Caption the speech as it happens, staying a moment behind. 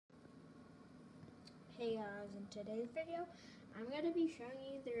Hey guys, in today's video, I'm going to be showing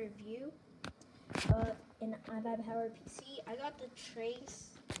you the review of an iPad-powered PC. I got the Trace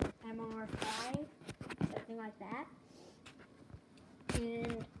MR5, something like that,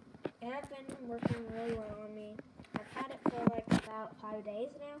 and it has been working really well on me. I've had it for like about 5 days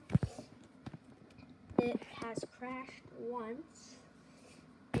now. It has crashed once,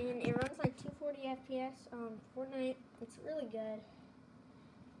 and it runs like 240 FPS on Fortnite. It's really good.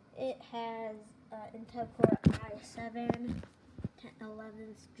 It has Intel Core i7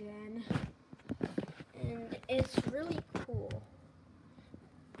 11th gen, and it's really cool.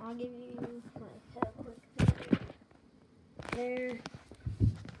 I'll give you a quick video. There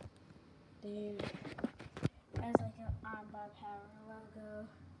has like an iPad Power logo.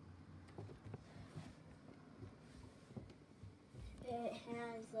 It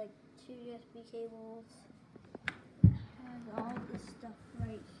has like 2 USB cables. It has all this stuff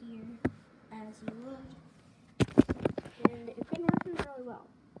right here as you look, and it's been working really well.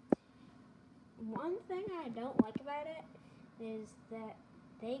 One thing I don't like about it is that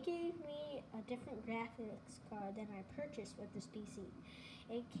they gave me a different graphics card than I purchased with this PC.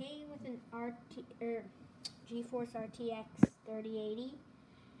 It came with an GeForce RTX 3080,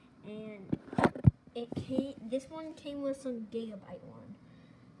 and this one came with some Gigabyte one,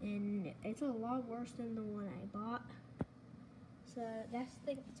 and it's a lot worse than the one I bought. So that's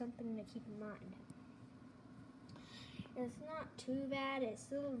something to keep in mind. It's not too bad. It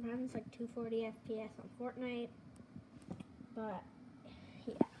still runs like 240 FPS on Fortnite, but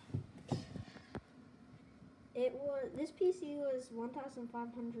yeah. This PC was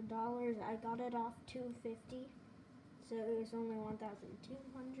 $1,500. I got it off $250, so it was only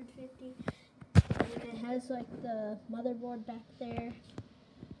 $1,250. And it has like the motherboard back there.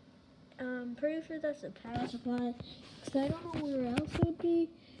 I'm pretty sure that's the power supply, because I don't know where else it would be.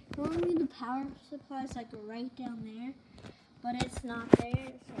 Normally the power supply is like right down there, but it's not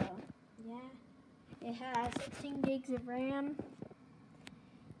there, so yeah. It has 16 gigs of RAM,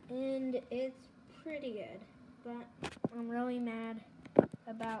 and it's pretty good, but I'm really mad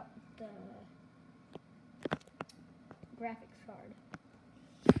about the graphics card.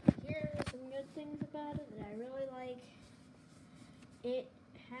 Here are some good things about it that I really like. It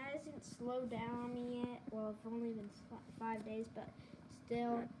hasn't slowed down on me yet. Well, it's only been 5 days, but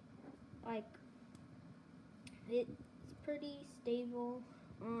still, like, it's pretty stable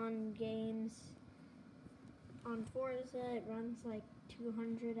on games. On Forza, it runs like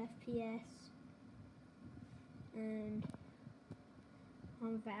 200 FPS, and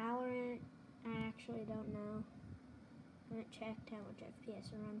on Valorant, I actually don't know. I haven't checked how much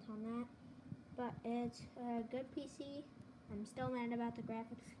FPS it runs on that, but it's a good PC. I'm still mad about the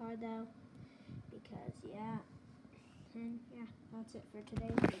graphics card though, because yeah. And yeah, that's it for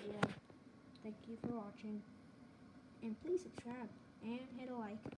today's video. Thank you for watching, and please subscribe and hit a like.